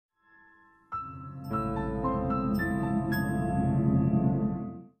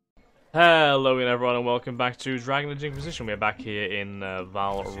Hello again everyone and welcome back to Dragon Age Inquisition. We're back here in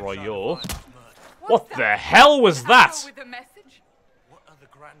Val Royeaux. What the hell was that? What are the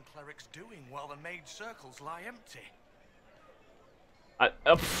Grand Clerics doing while the mage circles lie empty?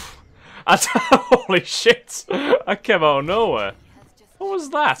 Holy shit! That came out of nowhere. What was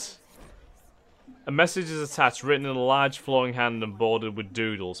that? A message is attached, written in a large flowing hand and bordered with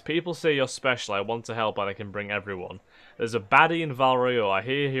doodles. People say you're special, I want to help and I can bring everyone. There's a baddie in Val Royeaux, I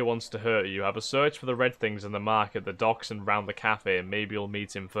hear he wants to hurt you. Have a search for the red things in the market, the docks and round the cafe, and maybe you'll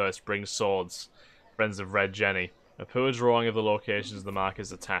meet him first. Bring swords. Friends of Red Jenny. A poor drawing of the locations of the market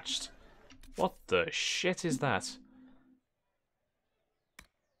is attached. What the shit is that?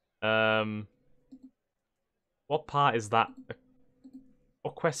 What part is that?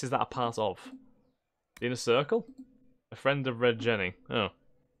 What quest is that a part of? The Inner Circle? A friend of Red Jenny. Oh.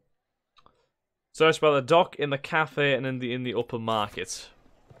 Search by the dock, in the cafe, and in the upper market.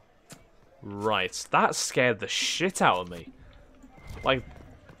 Right. That scared the shit out of me.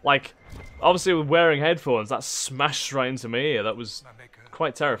 Like, obviously with wearing headphones, that smashed right into my ear. That was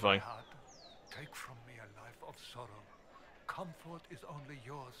quite terrifying. Take from me a life of sorrow. Comfort is only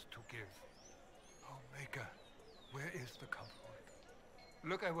yours to give. Oh, Maker, where is the comfort?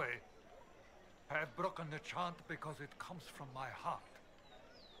 Look away. I have broken the chant because it comes from my heart.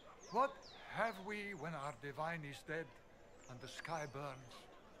 What have we when our divine is dead and the sky burns?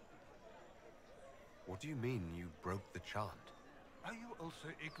 What do you mean you broke the chant? Are you also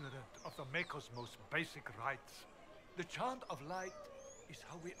ignorant of the Maker's most basic rites? The chant of light is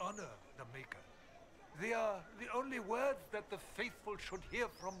how we honor the Maker. They are the only words that the faithful should hear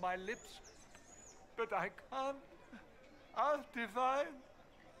from my lips. But I can't. Our divine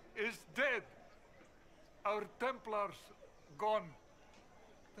is dead. Our Templars gone.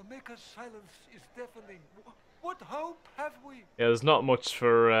 The Maker's silence is deafening. What hope have we? Yeah, there's not much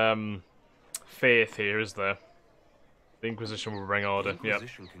for faith here, is there? The Inquisition will bring order. The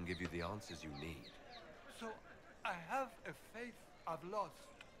Inquisition can give you the answers you need. So I have a faith I've lost,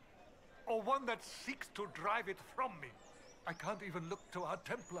 or one that seeks to drive it from me. I can't even look to our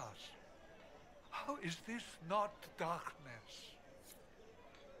Templars. How is this not darkness?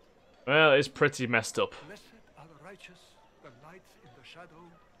 Well, it's pretty messed up. Blessed are the righteous, the lights in the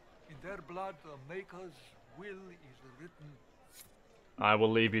shadow. In their blood, the Maker's will is written. I will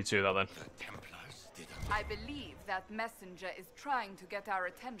leave you to that then. The Templars didn't. I believe that messenger is trying to get our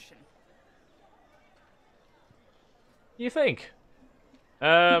attention. You think?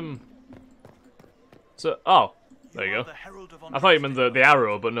 So, oh, there you go. I thought you meant the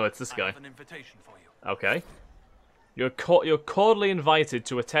arrow, but no, it's this guy. I have an invitation for you. Okay. You're cordially invited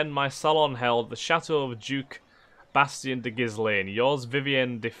to attend my salon held at the Chateau of Duke Bastien de Ghislaine. Yours,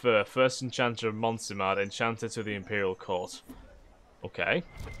 Vivienne de Feur, first enchanter of Montsimard, enchanter to the Imperial Court. Okay,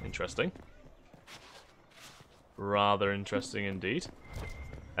 interesting. Rather interesting indeed.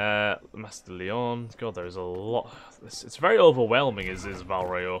 Master Leon. God, there's a lot. It's very overwhelming, is Val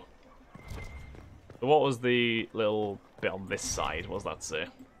Royeaux. What was the little bit on this side? What does that say?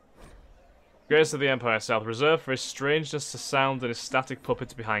 Grace of the Empire South, reserved for his strangeness to sound and his static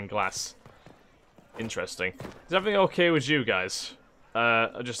puppets behind glass. Interesting. Is everything okay with you guys?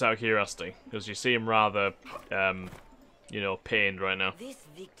 Just out of curiosity, because you seem rather, you know, pained right now. This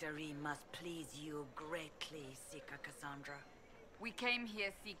victory must please you greatly, Sika Cassandra. We came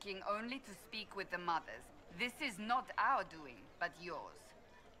here seeking only to speak with the mothers. This is not our doing, but yours.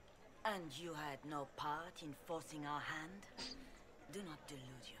 And you had no part in forcing our hand? Do not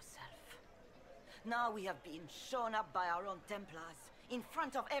delude yourself. Now we have been shown up by our own Templars, in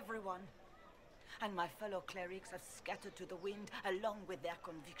front of everyone. And my fellow clerics have scattered to the wind along with their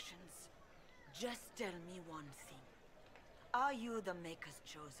convictions. Just tell me one thing. Are you the Maker's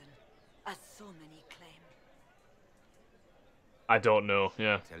chosen, as so many claim? I don't know,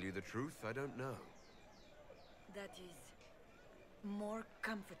 yeah. Tell you the truth, I don't know. That is more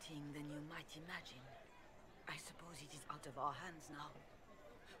comforting than you might imagine. I suppose it is out of our hands now.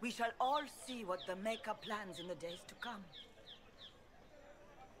 We shall all see what the Maker plans in the days to come.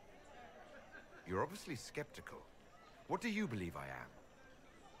 You're obviously skeptical. What do you believe I am?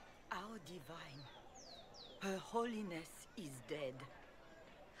 Our divine, Her Holiness is dead.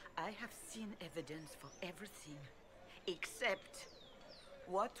 I have seen evidence for everything, except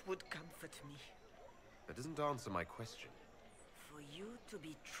what would comfort me. That doesn't answer my question. For you to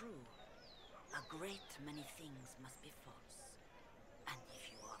be true, a great many things must be false. And if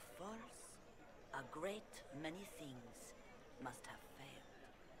you are false, a great many things must have failed.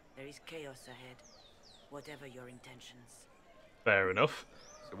 There is chaos ahead, whatever your intentions. Fair enough.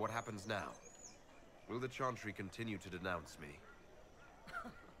 So what happens now? Will the Chantry continue to denounce me?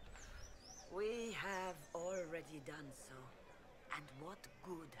 We have already done so. And what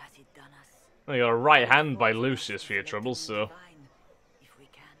good has it done us? Well, you got a right hand by Fortunate Lucius to for your select troubles, a so... divine, if we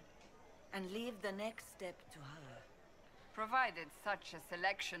can, and leave the next step to her. Provided such a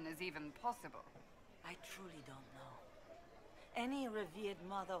selection is even possible. I truly don't know. Any revered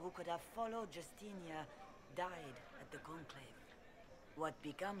mother who could have followed Justinia died at the Conclave. What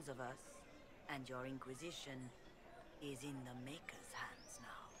becomes of us, and your Inquisition, is in the Maker's hands now.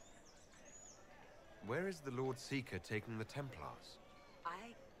 Where is the Lord Seeker taking the Templars?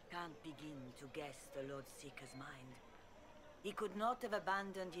 I can't begin to guess the Lord Seeker's mind. He could not have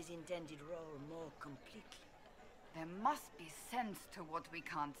abandoned his intended role more completely. There must be sense to what we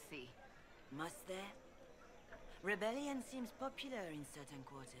can't see. Must there? Rebellion seems popular in certain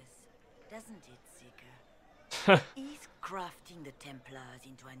quarters, doesn't it, Seeker? Is crafting the Templars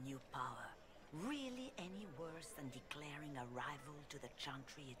into a new power really any worse than declaring a rival to the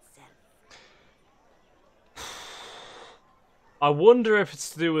Chantry itself? I wonder if it's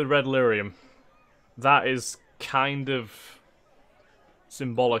to do with Red Lyrium. That is kind of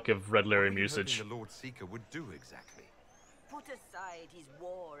symbolic of Red Lyrium usage. What the Lord Seeker would do exactly? Put aside his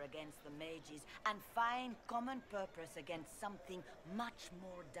war against the mages and find common purpose against something much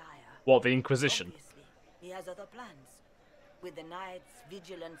more dire. What, the Inquisition? Obviously, he has other plans. With the knights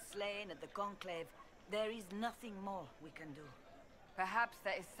vigilant slain at the Conclave, there is nothing more we can do. Perhaps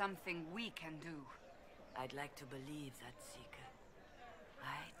there is something we can do. I'd like to believe that, Seeker.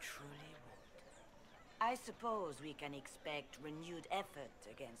 I truly would. I suppose we can expect renewed effort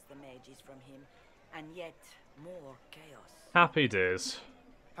against the mages from him, and yet more chaos. Happy days.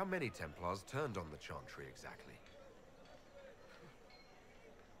 How many Templars turned on the Chantry exactly?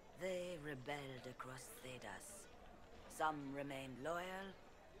 They rebelled across Thedas. Some remained loyal,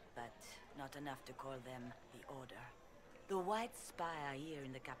 but not enough to call them the Order. The White Spire here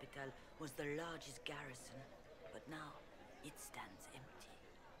in the capital was the largest garrison, but now it stands empty.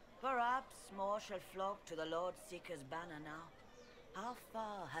 Perhaps more shall flock to the Lord Seeker's banner now. How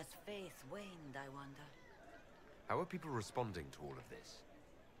far has faith waned, I wonder? How are people responding to all of this?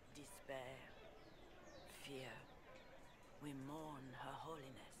 Despair. Fear. We mourn her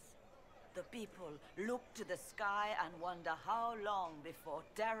holiness. The people look to the sky and wonder how long before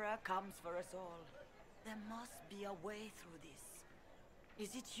terror comes for us all. There must be a way through this.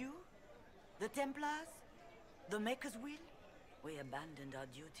 Is it you? The Templars? The Maker's will? We abandoned our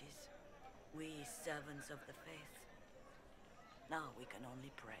duties. We servants of the faith. Now we can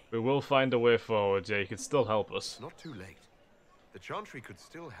only pray. We will find a way forward, yeah, you can still help us. It's not too late. The Chantry could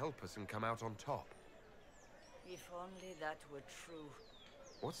still help us and come out on top. If only that were true.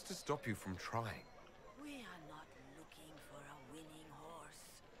 What's to stop you from trying? We are not looking for a winning horse.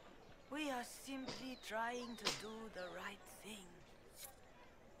 We are simply trying to do the right thing.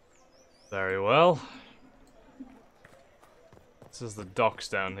 Very well. This is the docks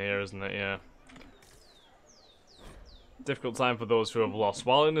down here, isn't it? Yeah. Difficult time for those who have lost.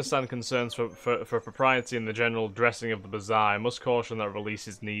 While I understand concerns for propriety and the general dressing of the bazaar, I must caution that release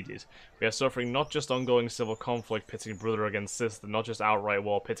is needed. We are suffering not just ongoing civil conflict pitting brother against sister, not just outright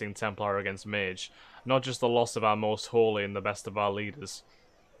war pitting Templar against mage, not just the loss of our most holy and the best of our leaders.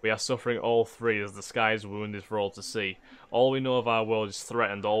 We are suffering all three as the sky is wounded for all to see. All we know of our world is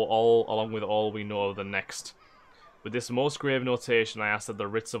threatened, all along with all we know of the next. With this most grave notation, I ask that the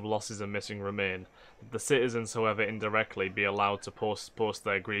writs of losses and missing remain. That the citizens, however indirectly, be allowed to post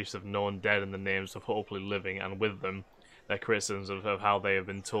their griefs of known dead in the names of hopefully living, and with them, their criticisms of how they have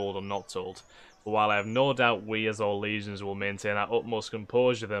been told or not told. But while I have no doubt we, as all legions, will maintain our utmost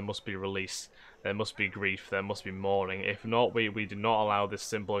composure, there must be release. There must be grief, there must be mourning. If not, we do not allow this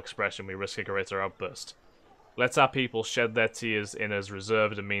simple expression, we risk a greater outburst. Let our people shed their tears in as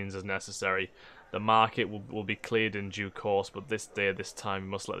reserved a means as necessary. The market will be cleared in due course, but this day, this time, we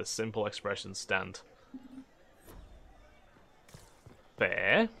must let this simple expression stand.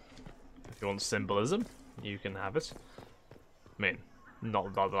 Fair. If you want symbolism, you can have it. I mean,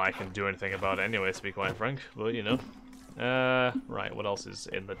 not that I can do anything about it anyway, to be quite frank, but you know. Right, what else is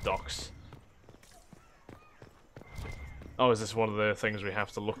in the docks? Oh, is this one of the things we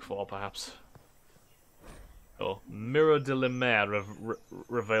have to look for, perhaps? Oh, Mirror de la Mer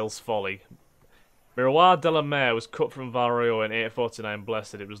reveals folly. Miroir de la Mer was cut from Vario in 849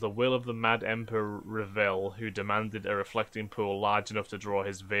 Blessed. It was the will of the mad Emperor Revel, who demanded a reflecting pool large enough to draw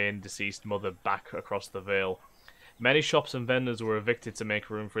his vain, deceased mother back across the Vale. Many shops and vendors were evicted to make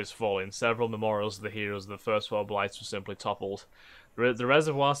room for his falling. Several memorials of the heroes of the first 4 blights were simply toppled. The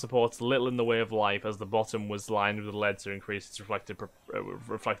reservoir supports little in the way of life, as the bottom was lined with lead to increase its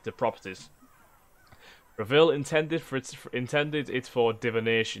reflective properties. Reveal intended it for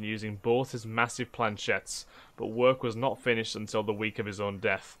divination using both his massive planchettes, but work was not finished until the week of his own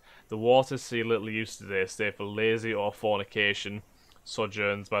death. The waters see little use today, save for lazy or fornication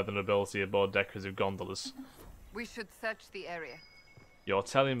sojourns by the nobility aboard decorative gondolas. We should search the area. You're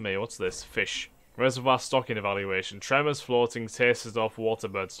telling me, what's this? Fish. Reservoir stocking evaluation. Tremors floating, tasted off,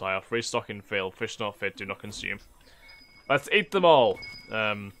 waterbird style. Free stocking failed. Fish not fit, do not consume. Let's eat them all!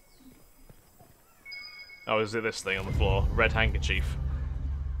 Oh, is it this thing on the floor? Red handkerchief.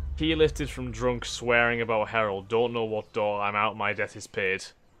 Key lifted from drunk, swearing about Herald. Don't know what door. I'm out, my debt is paid.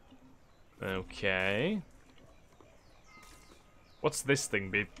 Okay. What's this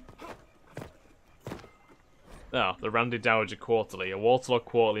thing, be? Oh, the Randy Dowager Quarterly. A waterlogged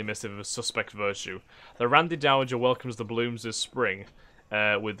quarterly missive of suspect virtue. The Randy Dowager welcomes the blooms of spring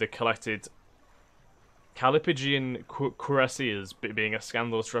with the collected Calipigian cuirassiers being a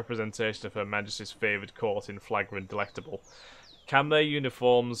scandalous representation of Her Majesty's favoured court in flagrant delectable. Can their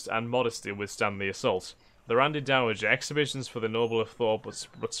uniforms and modesty withstand the assault? The Randy Dowager, exhibitions for the noble of thought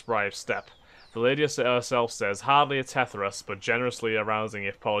but spry of step. The lady herself says, hardly a Tetheras, but generously arousing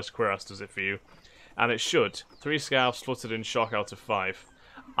if polished cuirass does it for you. And it should. 3 scarves fluttered in shock out of 5.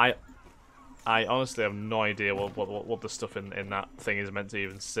 I honestly have no idea what the stuff in that thing is meant to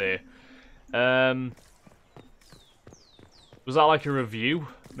even say. Was that like a review,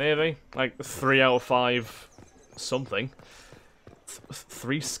 maybe? Like 3 out of 5 something.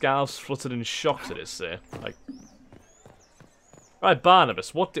 3 scarves fluttered in shock, did it say? Like, right,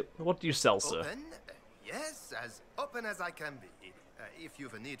 Barnabas, what do you sell, sir? Open? Yes, as open as I can be. If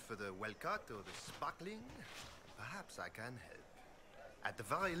you've a need for the well cut or the sparkling, perhaps I can help. At the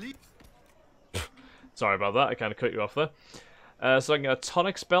very least. Sorry about that, I kind of cut you off there. So I can get a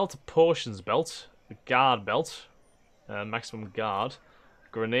tonics belt, a potions belt, a guard belt, maximum guard,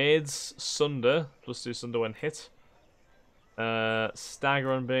 grenades, sunder, +2 sunder when hit,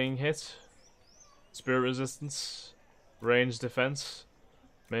 stagger on being hit, spirit resistance, range defense,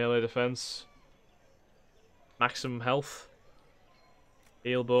 melee defense, maximum health,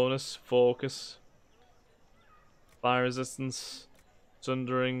 heal bonus, focus, fire resistance,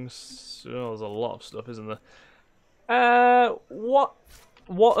 sunderings. Oh, there's a lot of stuff, isn't there? What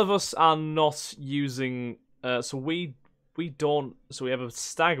of us are not using? So we don't. So we have a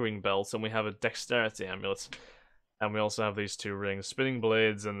staggering belt and we have a dexterity amulet, and we also have these 2 rings, spinning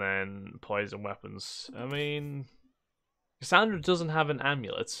blades, and then poison weapons. I mean, Cassandra doesn't have an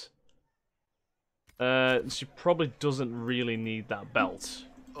amulet. She probably doesn't really need that belt.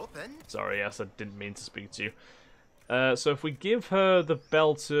 Open? Sorry, yes, I didn't mean to speak to you. So if we give her the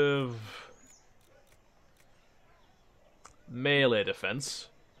belt of melee defense,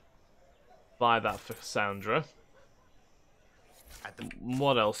 buy that for Cassandra.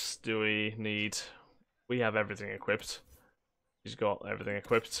 What else do we need? We have everything equipped. She's got everything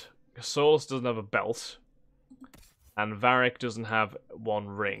equipped. Solus doesn't have a belt, and Varric doesn't have 1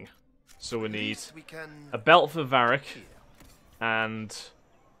 ring. So we need a belt for Varric, and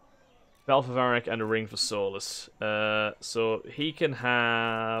a ring for Solus. So he can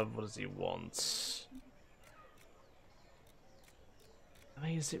have, what does he want? I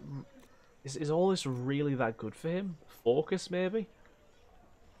mean, is all this really that good for him? Focus, maybe?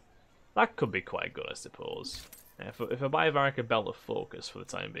 That could be quite good, I suppose. If I buy Varric a belt of focus for the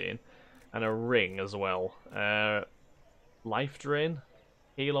time being, and a ring as well. Life drain.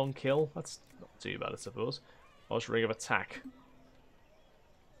 Heal on kill, that's not too bad, I suppose. Or just ring of attack.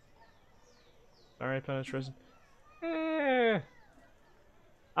 Barrier penetration.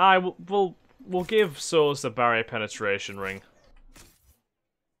 We'll give Solus the barrier penetration ring.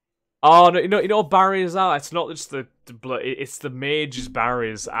 Oh no, you know what barriers are? It's not just it's the mage's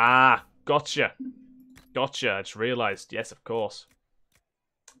barriers. Ah, gotcha. Gotcha, I just realised. Yes, of course.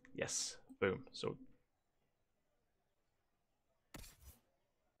 Yes. Boom. So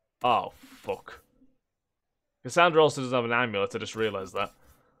oh, fuck. Cassandra also doesn't have an amulet, I just realised that.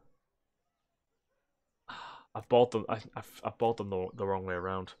 I've bought them the wrong way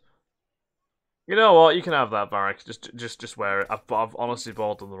around. You know what, you can have that, Varric. Just wear it. I've honestly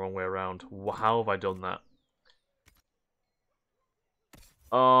bought them the wrong way around. How have I done that?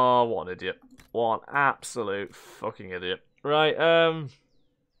 Oh, what an idiot. What an absolute fucking idiot. Right,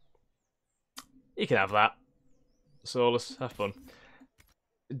 you can have that. Solus, have fun.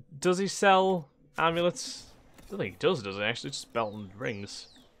 Does he sell amulets? I don't think he does he? Actually, just belt and rings.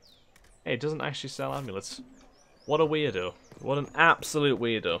 Hey, he doesn't actually sell amulets. What a weirdo. What an absolute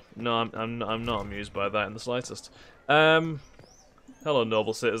weirdo. No, I'm not amused by that in the slightest. Hello,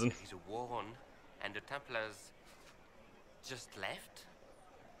 noble citizen. He's a war on, and the Templars just left?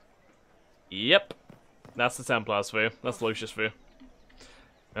 Yep. That's the Templars for you. That's Lucius for you.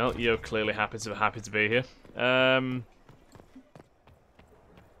 Well, you're clearly happy to be here. Well,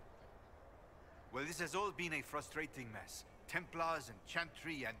 this has all been a frustrating mess. Templars and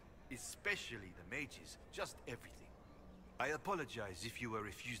Chantry and especially the mages. Just everything. I apologize if you were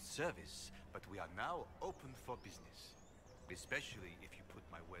refused service, but we are now open for business. Especially if you put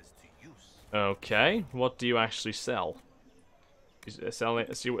my wares to use. Okay, what do you actually sell? You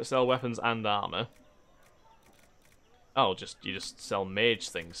sell weapons and armor. Oh, you just sell mage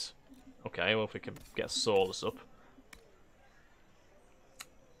things. Okay, well if we can get Solus up.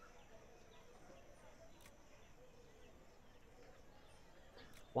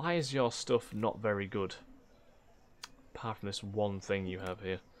 Why is your stuff not very good? Apart from this one thing you have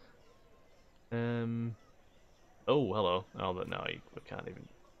here. Oh, hello. Oh, but no, we can't even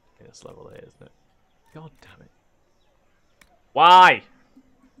get this level here, isn't it? God damn it. Why?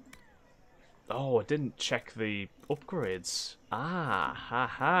 Oh, I didn't check the upgrades. Ah,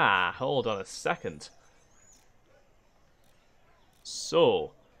 haha. Hold on a second.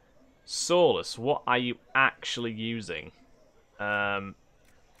 So, Solus, what are you actually using? So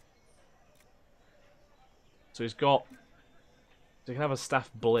he's got... So he can have a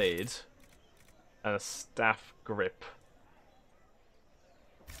staff blade and a staff grip.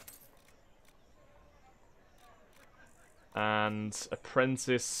 And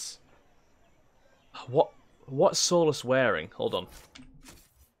apprentice... What's Solus wearing? Hold on.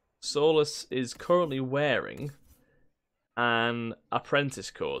 Solus is currently wearing an apprentice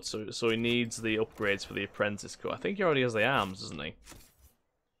coat, so he needs the upgrades for the apprentice coat. I think he already has the arms, doesn't he?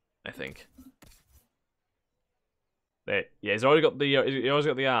 I think. Yeah, he's already got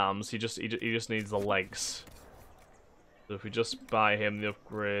the arms. He just needs the legs. So if we just buy him the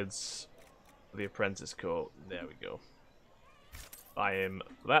upgrades for the apprentice coat, there we go. Buy him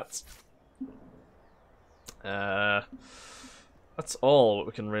that. That's all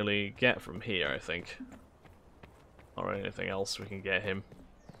we can really get from here, I think. Or anything else we can get him.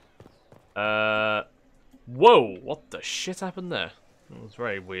 Whoa! What the shit happened there? That was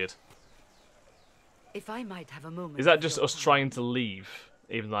very weird. If I might have a moment. Is that just us trying to leave?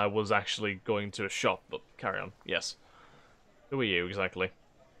 Even though I was actually going to a shop, but carry on. Yes. Who are you, exactly?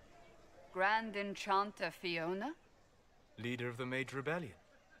 Grand Enchanter Fiona? Leader of the Mage Rebellion.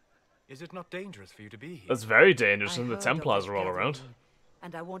 Is it not dangerous for you to be here? That's very dangerous, and the Templars are all around.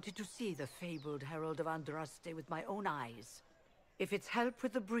 And I wanted to see the fabled Herald of Andraste with my own eyes. If it's help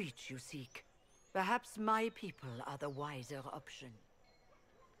with the breach you seek, perhaps my people are the wiser option.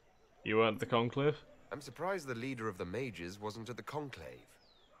 You weren't the Conclave? I'm surprised the leader of the mages wasn't at the Conclave.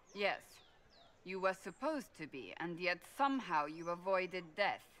 Yes. You were supposed to be, and yet somehow you avoided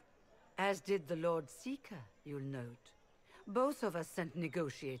death. As did the Lord Seeker, you'll note. Both of us sent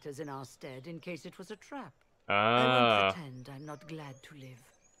negotiators in our stead in case it was a trap. I won't pretend I'm not glad to live.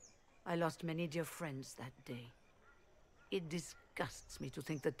 I lost many dear friends that day. It disgusts me to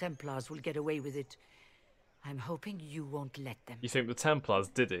think the Templars will get away with it. I'm hoping you won't let them. You think the Templars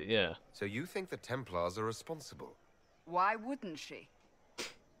did it, yeah. So you think the Templars are responsible? Why wouldn't she?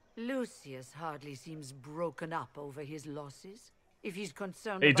 Lucius hardly seems broken up over his losses. If he's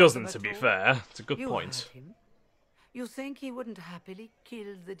concerned He about doesn't, them to at be all. fair. It's a good You point. heard him. You think he wouldn't happily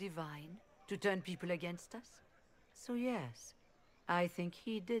kill the Divine to turn people against us? So yes, I think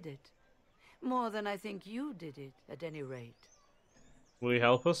he did it. More than I think you did it, at any rate. Will he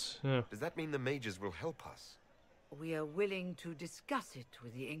help us? Yeah. Does that mean the mages will help us? We are willing to discuss it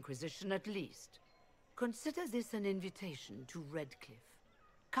with the Inquisition at least. Consider this an invitation to Redcliffe.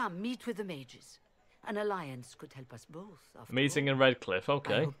 Come, meet with the mages. An alliance could help us both, after Meeting all. in Redcliffe, I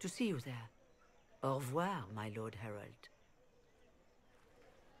okay. hope to see you there. Au revoir, my Lord Herald.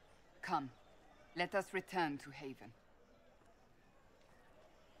 Come, let us return to Haven.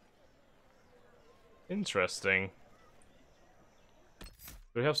 Interesting.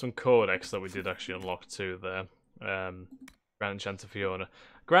 We have some codex that we did actually unlock too there. Grand Enchanter Fiona.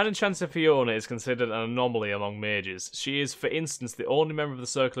 Grand Enchanter Fiona is considered an anomaly among mages. She is, for instance, the only member of the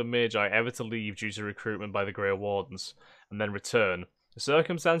Circle of Magi ever to leave due to recruitment by the Grey Wardens, and then return. The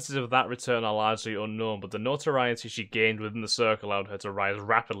circumstances of that return are largely unknown, but the notoriety she gained within the Circle allowed her to rise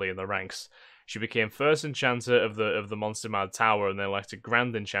rapidly in the ranks. She became first Enchanter of the Monster Mad Tower and then elected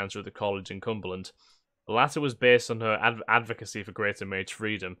Grand Enchanter of the College in Cumberland. The latter was based on her advocacy for greater mage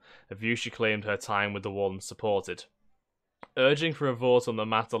freedom, a view she claimed her time with the Wardens supported. Urging for a vote on the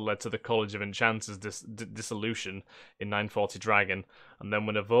matter led to the College of Enchanters' dissolution in 940 Dragon, and then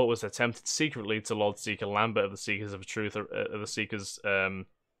when a vote was attempted secretly to Lord Seeker Lambert of the Seekers of Truth,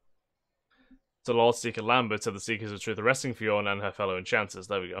 arresting Fiona and her fellow enchanters.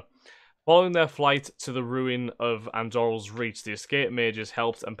 There we go. Following their flight to the ruin of Andorral's Reach, the escaped mages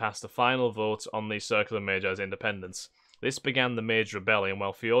helped and passed the final vote on the Circle of Magi's independence. This began the Mage Rebellion.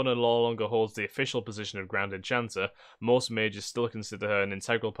 While Fiona no longer holds the official position of Grand Enchanter, most mages still consider her an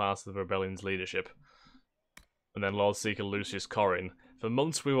integral part of the rebellion's leadership. And then Lord Seeker Lucius Corrin. For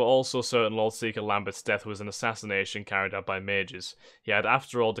months we were also certain Lord Seeker Lambert's death was an assassination carried out by mages. He had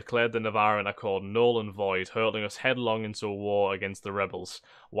after all declared the Navarran Accord null and void, hurtling us headlong into a war against the rebels.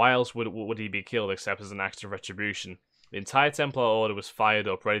 Why else would he be killed except as an act of retribution? The entire Templar Order was fired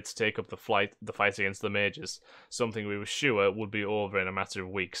up, ready to take up the fight against the mages, something we were sure would be over in a matter of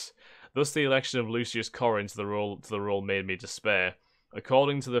weeks. Thus the election of Lucius Corrin to the role made me despair.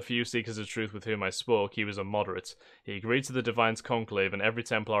 According to the few seekers of truth with whom I spoke, he was a moderate. He agreed to the Divine's conclave, and every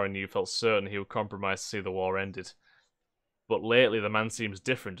Templar I knew felt certain he would compromise to see the war ended. But lately the man seems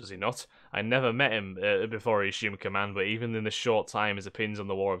different, does he not? I never met him before he assumed command, but even in the short time his opinions on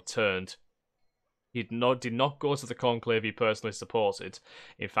the war have turned. He did not go to the conclave he personally supported.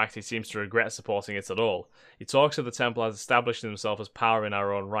 In fact, he seems to regret supporting it at all. He talks of the Templars establishing themselves as power in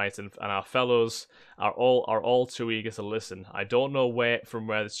our own right, and our fellows are all too eager to listen. I don't know from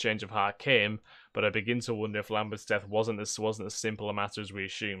where this change of heart came, but I begin to wonder if Lambert's death wasn't as simple a matter as we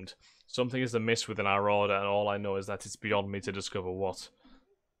assumed. Something is amiss within our order, and all I know is that it's beyond me to discover what.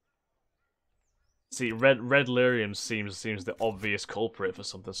 See, Red Lyrium seems the obvious culprit for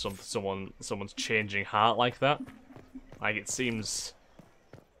someone's changing heart like that. Like, it's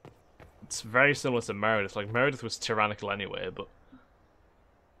very similar to Meredith. Like, Meredith was tyrannical anyway, but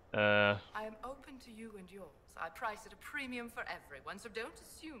I am open to you and yours. I price at a premium for everyone, so don't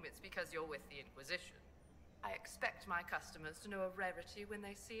assume it's because you're with the Inquisition. I expect my customers to know a rarity when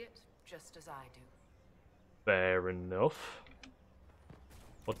they see it, just as I do. Fair enough.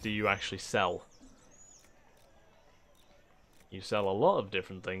 What do you actually sell? You sell a lot of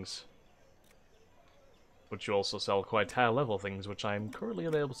different things. But you also sell quite high level things, which I'm currently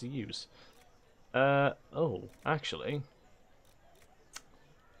unable to use. Oh, actually.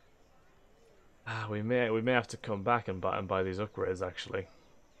 We may have to come back and buy these upgrades, actually.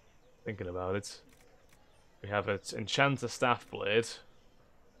 Thinking about it. We have an Enchanter Staff Blade.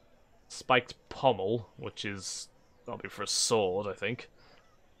 Spiked Pommel, which is... that'll be for a sword, I think.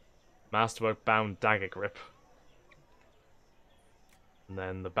 Masterwork Bound Dagger Grip. And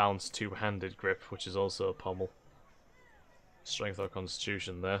then the balanced two-handed grip, which is also a pommel. Strength or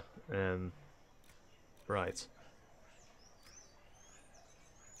constitution there. Right.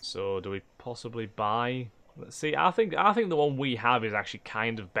 So do we possibly buy? Let's see. I think the one we have is actually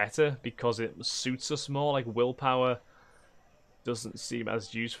kind of better because it suits us more. Like willpower doesn't seem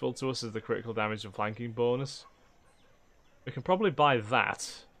as useful to us as the critical damage and flanking bonus. We can probably buy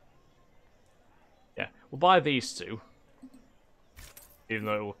that. Yeah, we'll buy these two. Even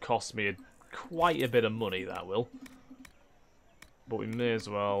though it will cost me quite a bit of money, that will. But we may as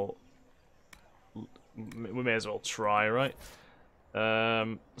well try, right?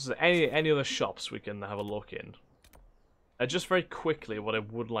 So any other shops we can have a look in? Just very quickly, what I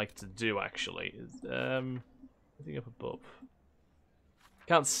would like to do actually is anything up above.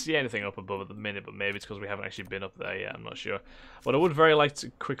 Can't see anything up above at the minute, but maybe it's because we haven't actually been up there yet, I'm not sure. What I would very like to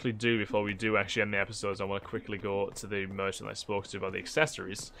quickly do before we do actually end the episodes, I want to quickly go to the merchant I spoke to about the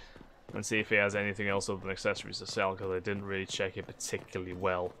accessories and see if he has anything else other than accessories to sell, because I didn't really check it particularly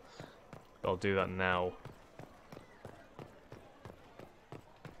well. I'll do that now.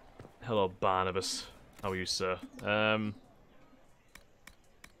 Hello, Barnabas. How are you, sir?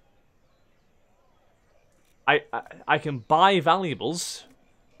 I can buy valuables.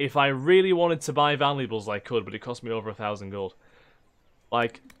 If I really wanted to buy valuables, I could, but it cost me over 1,000 gold.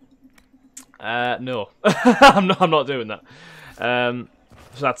 Like, no, I'm not doing that. So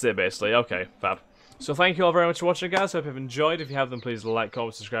that's it, basically. Okay, fab. So thank you all very much for watching, guys. Hope you've enjoyed. If you have, then please like,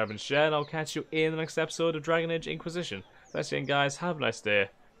 comment, subscribe, and share. And I'll catch you in the next episode of Dragon Age Inquisition. Thanks again, guys. Have a nice day.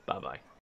 Bye bye.